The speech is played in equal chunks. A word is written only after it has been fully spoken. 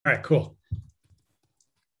All right, cool.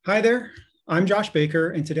 Hi there, I'm Josh Baker,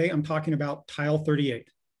 and today I'm talking about Tile38.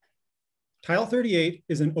 Tile38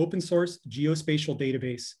 is an open source geospatial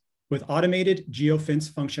database with automated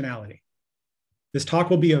geofence functionality. This talk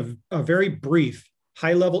will be a very brief,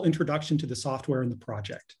 high-level introduction to the software and the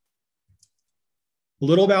project. A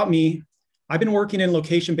little about me. I've been working in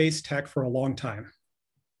location-based tech for a long time.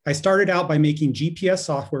 I started out by making GPS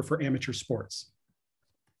software for amateur sports.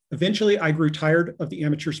 Eventually, I grew tired of the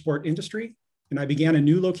amateur sport industry, and I began a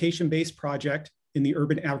new location-based project in the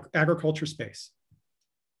urban agriculture space.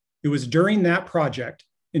 It was during that project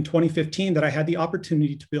in 2015 that I had the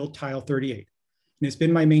opportunity to build Tile38, and it's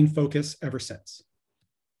been my main focus ever since.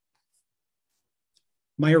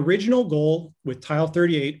 My original goal with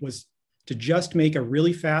Tile38 was to just make a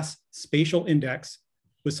really fast spatial index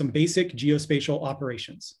with some basic geospatial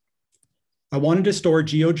operations. I wanted to store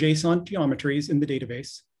GeoJSON geometries in the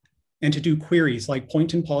database and to do queries like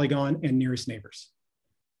point and polygon and nearest neighbors.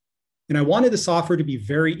 And I wanted the software to be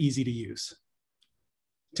very easy to use.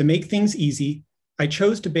 To make things easy, I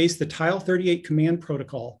chose to base the Tile38 command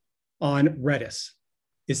protocol on Redis.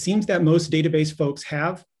 It seems that most database folks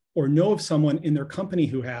have or know of someone in their company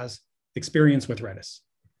who has experience with Redis.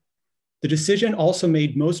 The decision also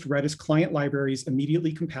made most Redis client libraries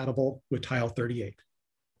immediately compatible with Tile38.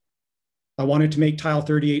 I wanted to make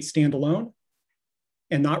Tile38 stand alone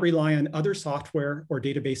and not rely on other software or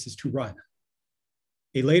databases to run.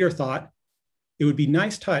 A later thought, it would be a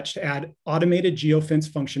nice touch to add automated geofence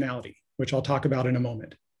functionality, which I'll talk about in a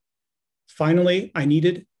moment. Finally, I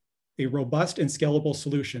needed a robust and scalable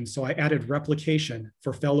solution, so I added replication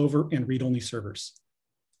for failover and read-only servers.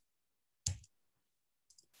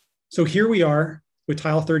 So here we are with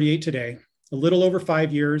Tile38 today, a little over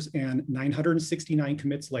 5 years and 969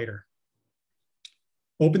 commits later.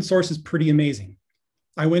 Open source is pretty amazing.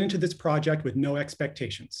 I went into this project with no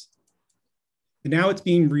expectations. And now it's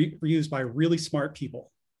being reused by really smart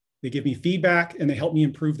people. They give me feedback and they help me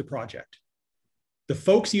improve the project. The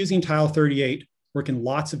folks using Tile38 work in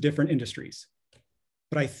lots of different industries,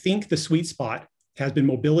 but I think the sweet spot has been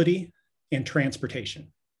mobility and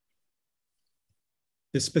transportation.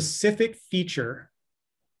 The specific feature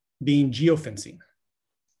being geofencing.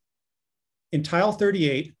 In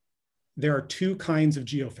Tile38, there are two kinds of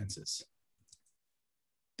geofences.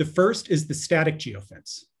 The first is the static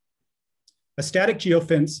geofence. A static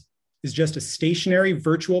geofence is just a stationary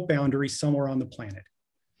virtual boundary somewhere on the planet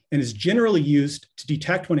and is generally used to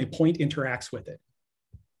detect when a point interacts with it,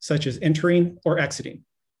 such as entering or exiting.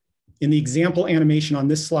 In the example animation on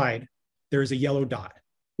this slide, there is a yellow dot,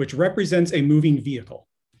 which represents a moving vehicle.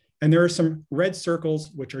 And there are some red circles,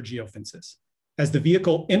 which are geofences. As the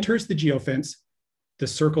vehicle enters the geofence, the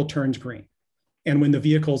circle turns green. And when the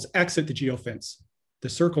vehicles exit the geofence, the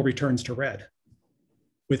circle returns to red.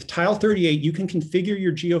 With Tile38, you can configure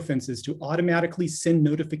your geofences to automatically send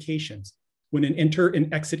notifications when an enter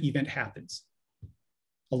and exit event happens.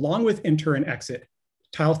 Along with enter and exit,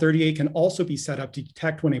 Tile38 can also be set up to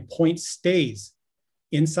detect when a point stays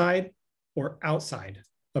inside or outside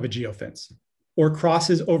of a geofence or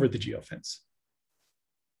crosses over the geofence.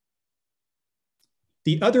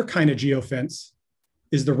 The other kind of geofence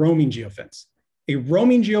is the roaming geofence. A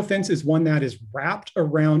roaming geofence is one that is wrapped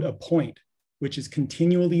around a point, which is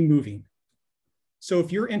continually moving. So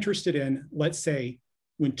if you're interested in, let's say,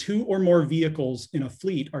 when two or more vehicles in a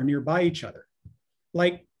fleet are nearby each other,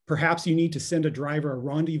 like perhaps you need to send a driver a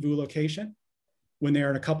rendezvous location when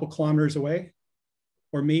they're a couple kilometers away,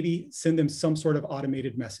 or maybe send them some sort of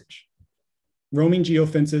automated message. Roaming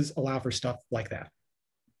geofences allow for stuff like that.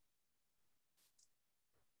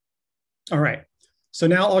 All right, so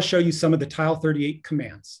now I'll show you some of the Tile38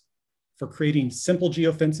 commands for creating simple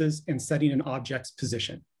geofences and setting an object's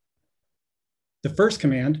position. The first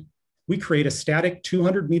command, we create a static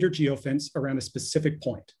 200-meter geofence around a specific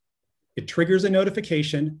point. It triggers a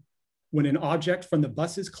notification when an object from the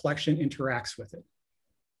bus's collection interacts with it.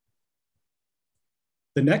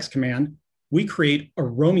 The next command, we create a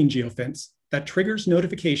roaming geofence that triggers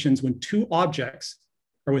notifications when two objects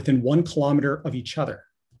are within 1 kilometer of each other.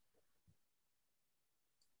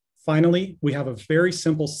 Finally, we have a very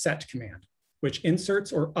simple set command, which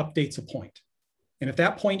inserts or updates a point. And if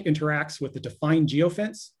that point interacts with the defined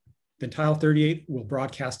geofence, then Tile38 will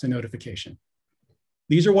broadcast a notification.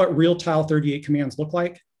 These are what real Tile38 commands look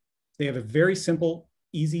like. They have a very simple,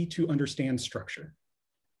 easy to understand structure.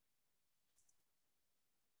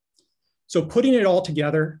 So putting it all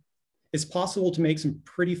together, it's possible to make some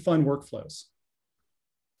pretty fun workflows.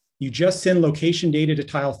 You just send location data to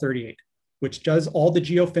Tile38, which does all the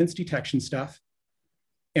geofence detection stuff.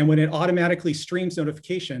 And when it automatically streams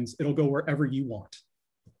notifications, it'll go wherever you want.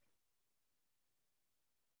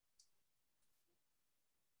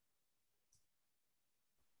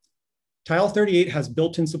 Tile38 has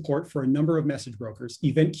built-in support for a number of message brokers,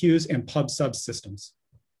 event queues, and pub subsystems.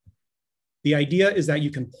 The idea is that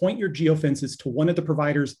you can point your geofences to one of the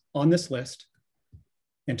providers on this list,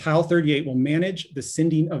 and Tile38 will manage the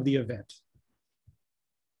sending of the event.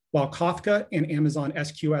 While Kafka and Amazon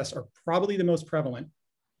SQS are probably the most prevalent,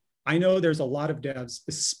 I know there's a lot of devs,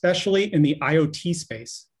 especially in the IoT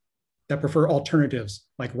space, that prefer alternatives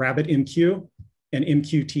like RabbitMQ and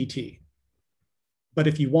MQTT. But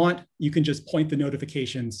if you want, you can just point the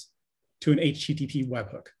notifications to an HTTP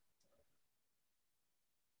webhook.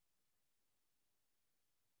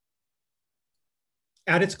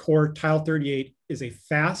 At its core, Tile38 is a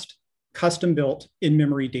fast, custom-built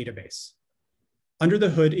in-memory database. Under the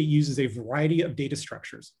hood, it uses a variety of data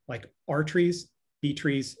structures like R trees, B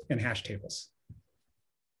trees, and hash tables.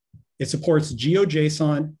 It supports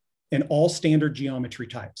GeoJSON and all standard geometry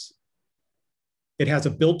types. It has a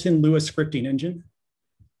built-in Lua scripting engine,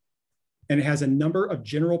 and it has a number of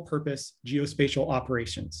general purpose geospatial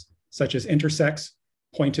operations, such as intersects,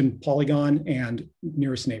 point and polygon, and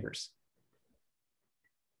nearest neighbors.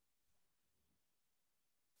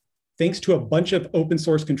 Thanks to a bunch of open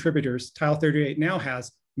source contributors, Tile38 now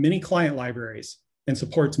has many client libraries and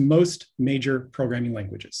supports most major programming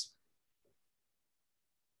languages.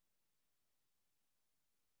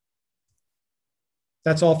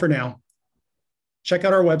 That's all for now. Check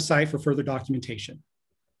out our website for further documentation.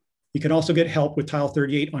 You can also get help with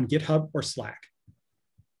Tile38 on GitHub or Slack.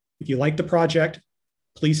 If you like the project,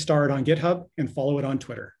 please star it on GitHub and follow it on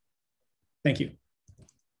Twitter. Thank you.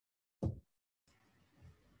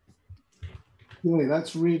 Yeah,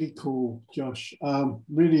 that's really cool, Josh.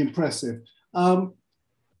 Really impressive. Can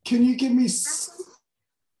you give me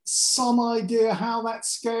some idea how that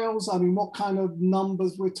scales? I mean, what kind of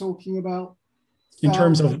numbers we're talking about? In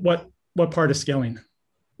terms of what part of scaling?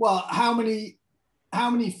 Well, how many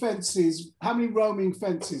fences, how many roaming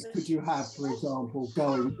fences could you have, for example,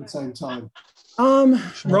 going at the same time?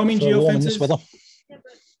 Roaming geofences,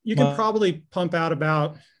 you can probably pump out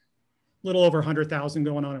about a little over 100,000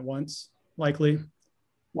 going on at once, likely.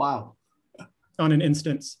 Wow. On an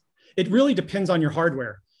instance. It really depends on your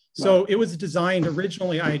hardware. So it was designed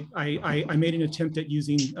originally, I made an attempt at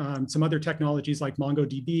using some other technologies like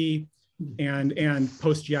MongoDB and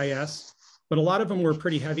PostGIS, but a lot of them were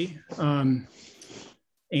pretty heavy.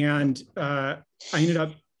 And I ended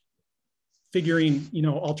up figuring,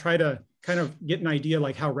 I'll try to kind of get an idea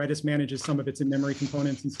like how Redis manages some of its in-memory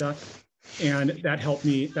components and stuff. And that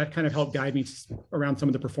kind of helped guide me around some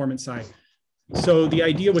of the performance side. So the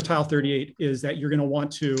idea with Tile38 is that you're going to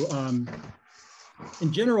want to,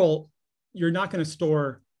 in general, you're not going to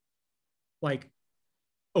store like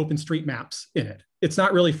OpenStreetMaps in it. It's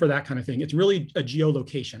not really for that kind of thing. It's really a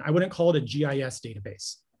geolocation. I wouldn't call it a GIS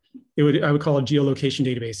database. I would call it a geolocation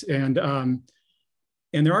database.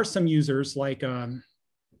 And there are some users like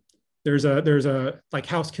there's a like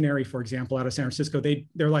House Canary, for example, out of San Francisco. They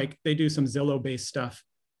do some Zillow based stuff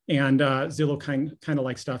and Zillow kind of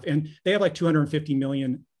like stuff. And they have like 250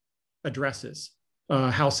 million addresses,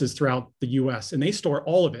 houses throughout the US, and they store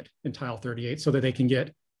all of it in Tile38 so that they can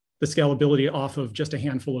get the scalability off of just a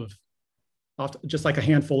handful of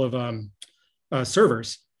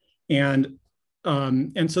servers. And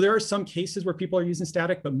so there are some cases where people are using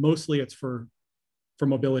static, but mostly it's for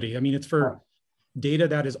mobility. I mean, it's for data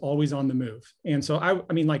that is always on the move. And so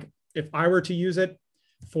I mean, like if I were to use it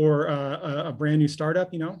for a brand new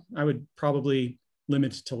startup, I would probably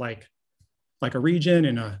limit to like a region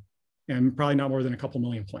and probably not more than a couple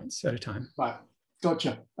million points at a time. Right,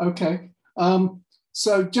 gotcha. Okay.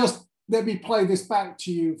 So just let me play this back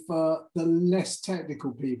to you for the less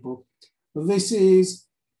technical people. This is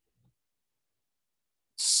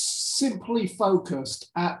simply focused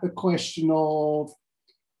at the question of,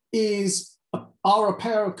 are a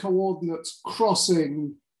pair of coordinates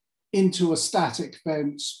crossing into a static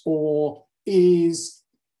fence, or is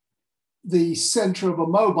the center of a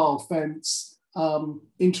mobile fence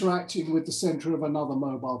interacting with the center of another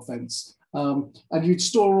mobile fence? And you'd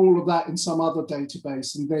store all of that in some other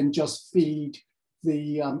database and then just feed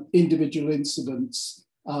the individual incidents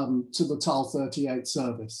to the Tile38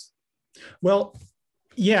 service. Well,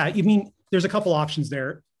 yeah, I mean, there's a couple options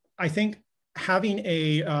there. I think having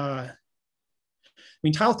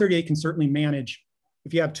Tile38 can certainly manage,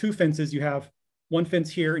 if you have two fences, you have one fence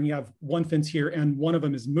here and you have one fence here and one of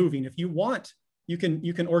them is moving. If you want, you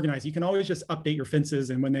can organize. You can always just update your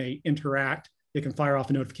fences, and when they interact, they can fire off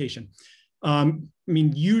a notification. I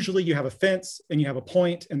mean, usually you have a fence and you have a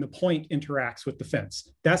point, and the point interacts with the fence.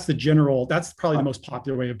 That's probably the most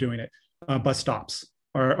popular way of doing it. Bus stops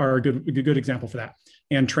are a good example for that,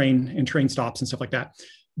 and train stops and stuff like that.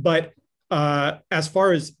 But As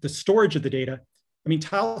far as the storage of the data, I mean,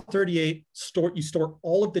 Tile38 you store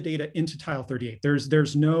all of the data into Tile38.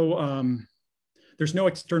 There's no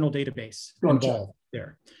external database involved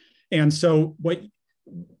there. And so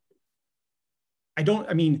I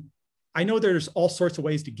know there's all sorts of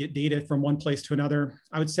ways to get data from one place to another.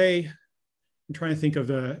 I would say, I'm trying to think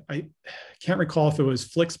of I can't recall if it was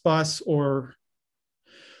Flixbus or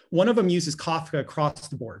one of them uses Kafka across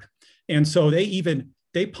the board. And so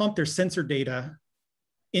they pump their sensor data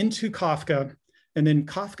into Kafka, and then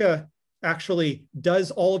Kafka actually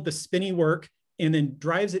does all of the spinny work and then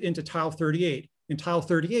drives it into Tile38. And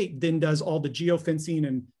Tile38 then does all the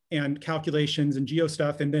geofencing and calculations and geo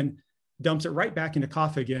stuff, and then dumps it right back into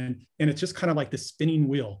Kafka again. And it's just kind of like the spinning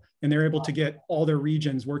wheel. And they're able to get all their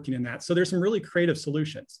regions working in that. So there's some really creative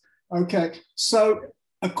solutions. Okay. So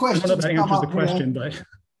a question. I don't know if that answers the question, but.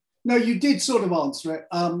 No, you did sort of answer it.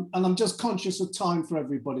 And I'm just conscious of time for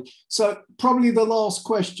everybody. So probably the last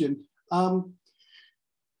question.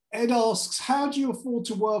 Ed asks, how do you afford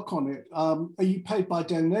to work on it? Are you paid by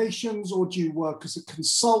donations, or do you work as a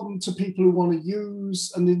consultant to people who want to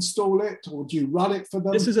use and install it, or do you run it for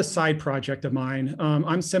them? This is a side project of mine.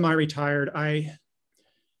 I'm semi-retired. I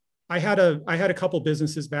had a couple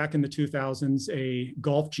businesses back in the 2000s, a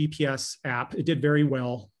golf GPS app. It did very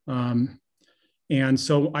well. And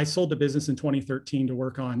so I sold the business in 2013 to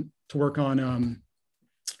work on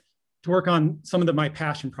some of my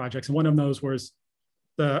passion projects. And one of those was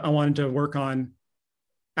I wanted to work on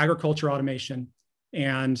agriculture automation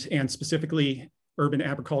and specifically urban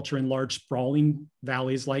agriculture in large sprawling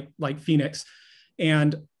valleys like Phoenix.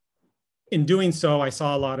 And in doing so, I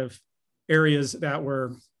saw a lot of areas that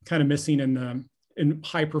were kind of missing in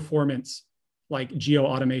high performance, like geo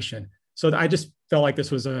automation. So I just felt like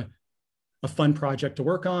this was a fun project to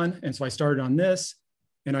work on. And so I started on this,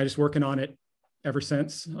 and I just working on it ever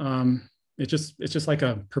since. It's just like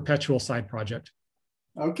a perpetual side project.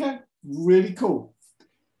 Okay, really cool.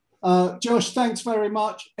 Josh, thanks very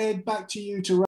much. Ed, back to you to